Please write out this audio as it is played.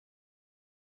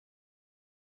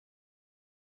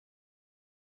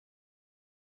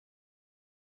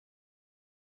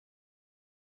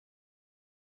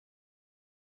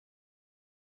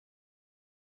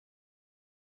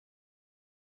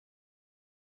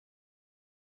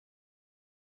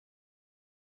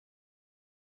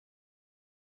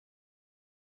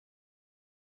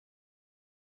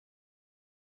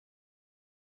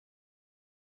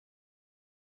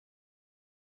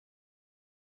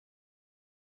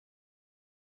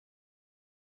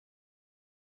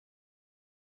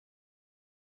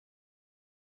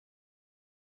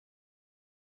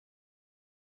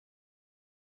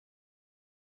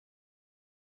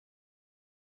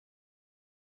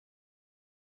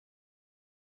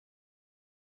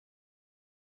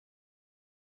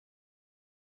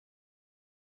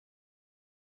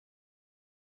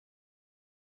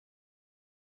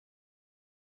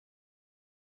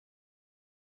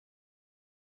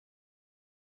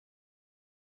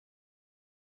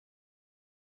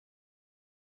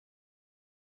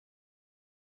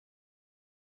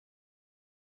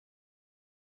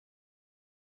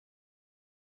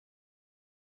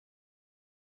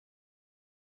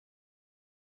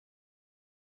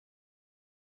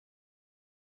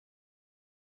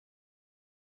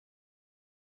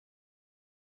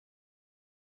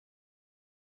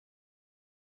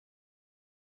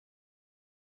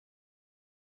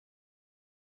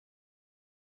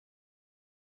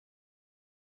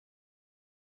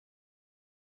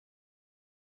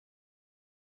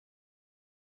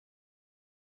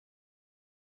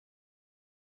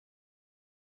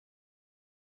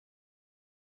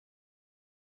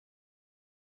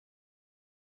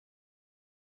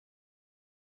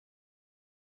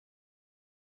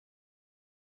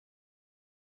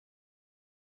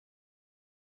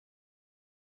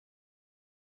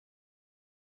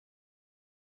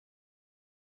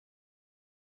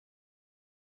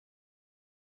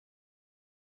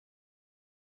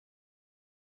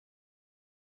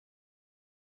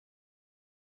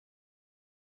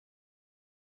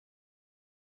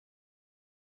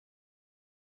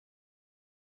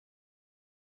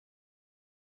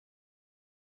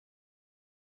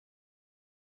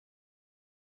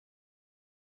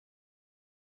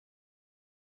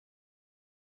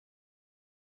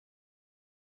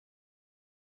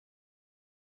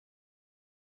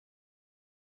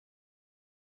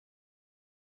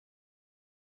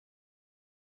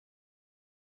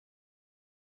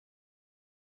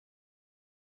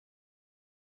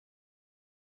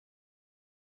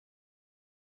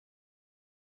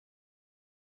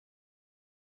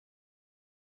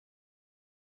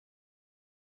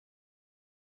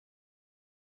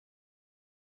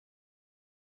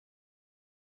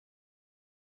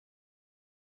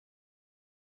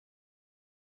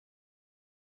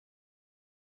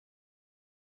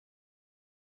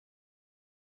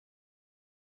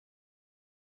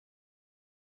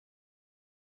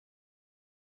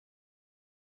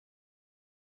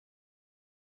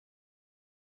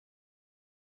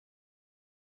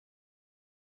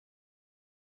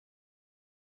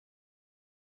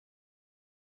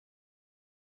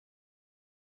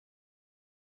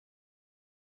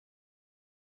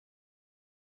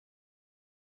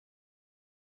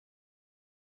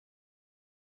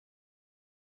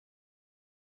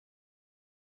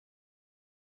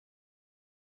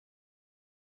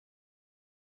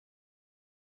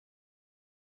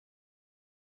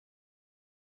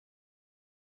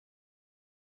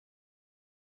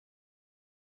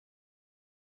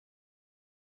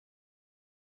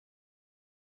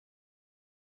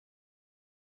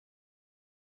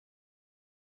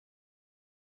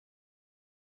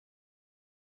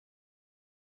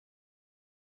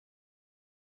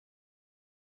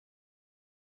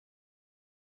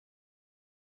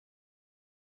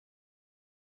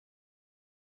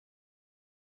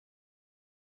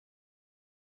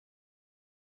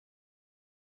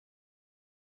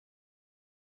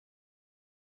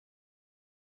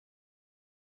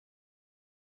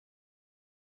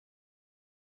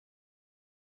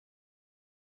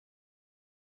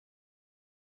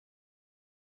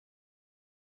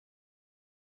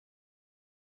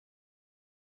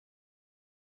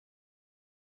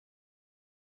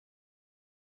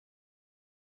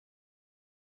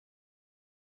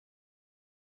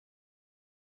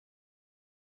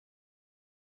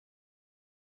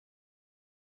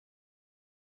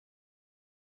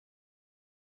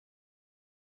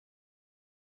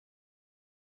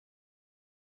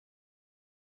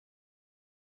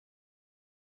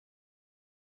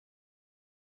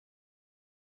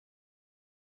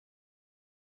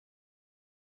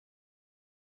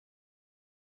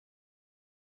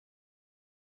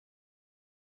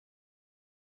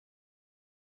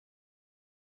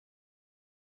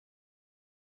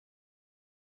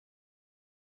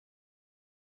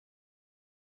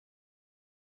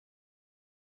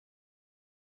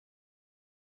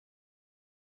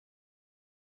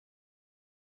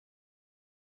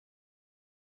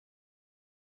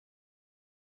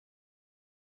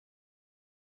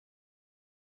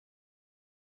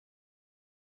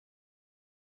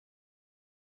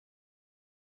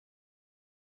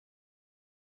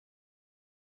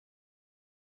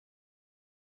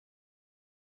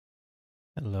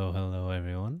Hello, hello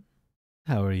everyone.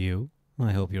 How are you?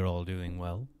 I hope you're all doing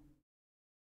well.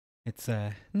 It's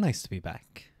nice to be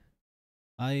back.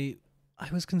 I I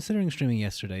was considering streaming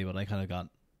yesterday, but I kind of got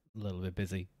a little bit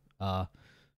busy. Uh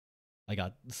I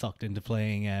got sucked into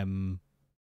playing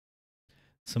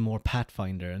some more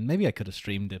Pathfinder, and maybe I could have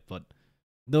streamed it, but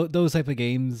those type of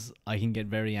games I can get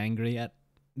very angry at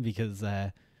because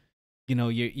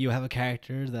you have a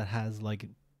character that has like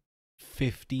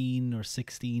 15 or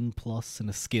 16 plus in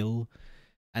a skill,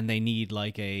 and they need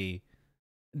like an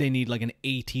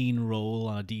 18 roll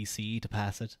on a DC to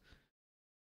pass it,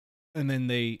 and then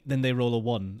they roll a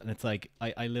 1, and it's like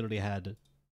I literally had.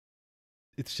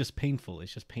 It's just painful.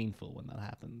 It's just painful when that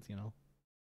happens.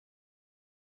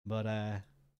 But and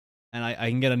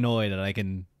I can get annoyed, and I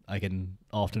can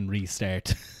often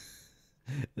restart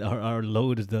or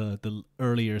load the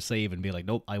earlier save and be like,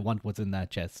 nope, I want what's in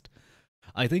that chest.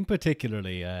 I think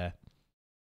particularly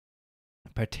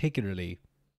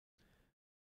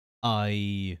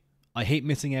I hate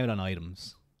missing out on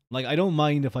items. Like, I don't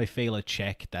mind if I fail a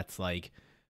check that's like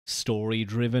story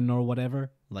driven or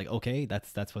whatever. Like, okay,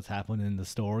 that's what's happening in the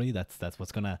story. That's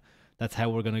how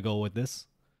we're gonna go with this.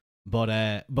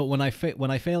 But when I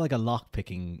fail like a lock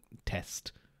picking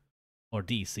test or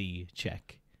DC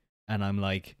check, and I'm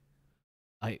like,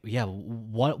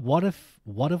 what if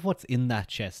what's in that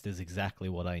chest is exactly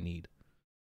what I need?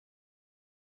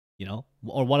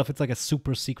 Or what if it's like a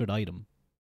super secret item?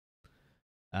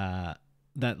 uh,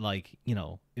 that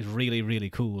is really really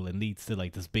cool and leads to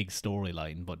like this big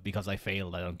storyline, but because I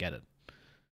failed, I don't get it.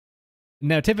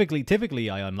 Now, typically,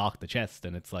 I unlock the chest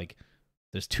and it's like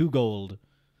there's 2 gold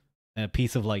and a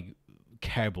piece of like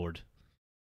cardboard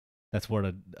that's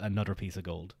worth another piece of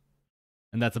gold,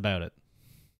 and that's about it.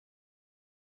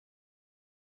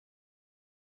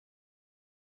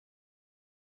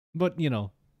 But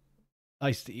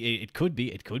it could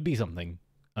be something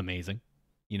amazing.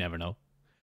 You never know.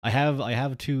 I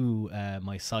have to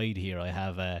my side here. I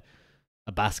have a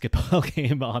basketball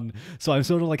game on, so I'm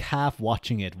sort of like half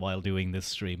watching it while doing this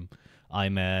stream.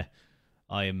 I'm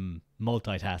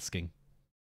multitasking.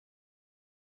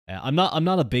 I'm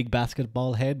not a big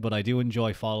basketball head, but I do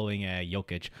enjoy following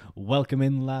Jokic. Welcome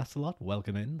in, Lancelot.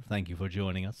 Welcome in. Thank you for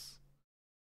joining us.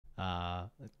 Uh,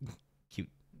 Cute.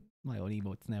 My own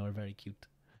emotes now are very cute.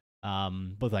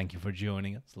 But thank you for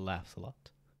joining us. Laughs a lot.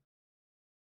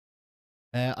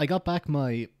 I got back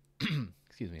my.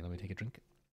 Excuse me. Let me take a drink.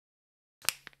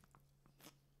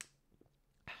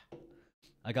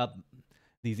 I got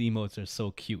these emotes are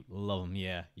so cute. Love them.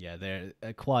 Yeah, yeah. They're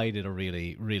Kwai did a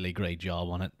really, really great job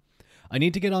on it. I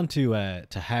need to get on to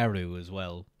Haru as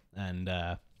well and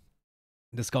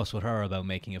discuss with her about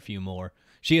making a few more.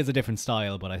 She has a different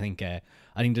style, but I think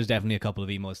there's definitely a couple of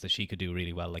emotes that she could do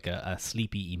really well, like a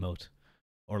sleepy emote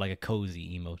or like a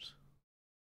cozy emote.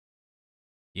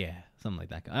 Yeah, something like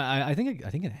that. I think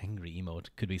an angry emote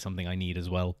could be something I need as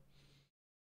well.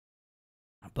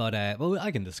 But well,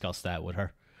 I can discuss that with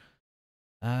her.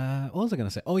 What was I gonna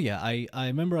say? Oh yeah, I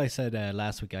remember I said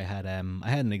last week I had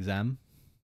an exam,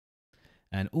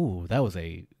 and ooh, that was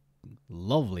a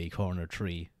lovely corner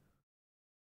tree.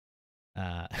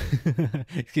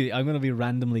 Excuse me, I'm gonna be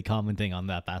randomly commenting on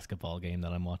that basketball game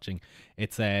that I'm watching.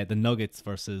 It's the Nuggets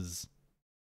versus.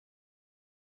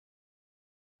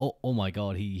 Oh my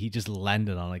god, he just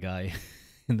landed on a guy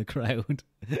in the crowd.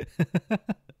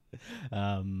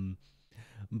 um,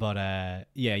 but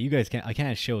yeah, you guys can't. I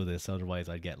can't show this, otherwise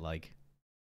I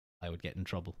would get in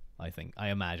trouble. I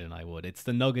imagine I would. It's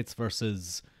the Nuggets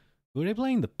versus who are they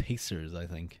playing? The Pacers, I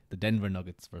think. The Denver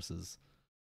Nuggets versus.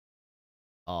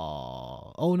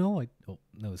 Oh no! Oh,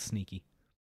 that was sneaky.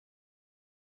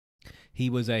 He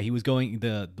was going.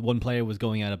 The one player was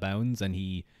going out of bounds, and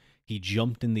he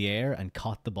jumped in the air and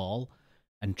caught the ball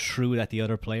and threw it at the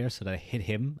other player so that it hit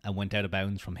him and went out of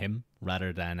bounds from him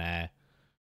rather than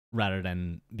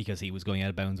because he was going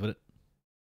out of bounds with it.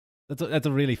 That's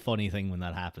a really funny thing when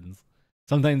that happens.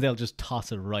 Sometimes they'll just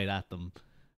toss it right at them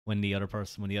when the other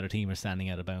team are standing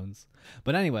out of bounds.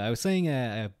 But anyway, I was saying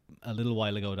a little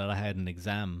while ago that I had an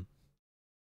exam,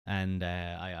 and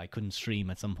I couldn't stream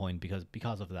at some point because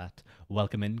of that.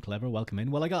 Welcome in, clever. Welcome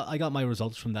in. Well, I got my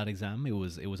results from that exam. It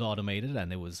was automated,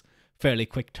 and it was fairly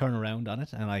quick turnaround on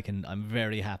it, and I'm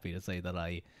very happy to say that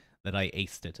I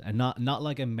aced it, and not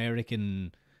like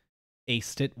American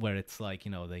aced it where it's like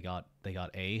they got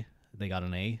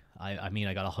an A. I mean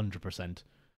I got 100%.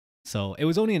 So it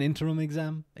was only an interim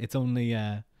exam. It's only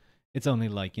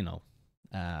like what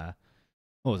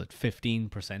was it,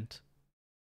 15%.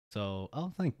 So,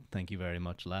 oh, thank you very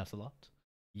much. Laughs a lot.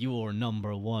 You're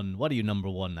number one. What are you number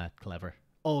one at, clever?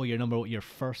 Oh, you're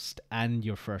first, and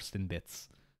you're first in bits.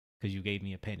 because you gave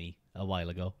me a penny a while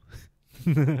ago.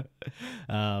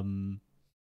 um,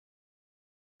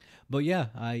 but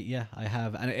I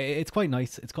have, and it's quite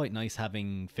nice. It's quite nice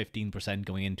having 15%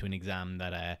 going into an exam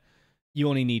that you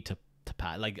only need to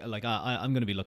pass. I'm going to be looking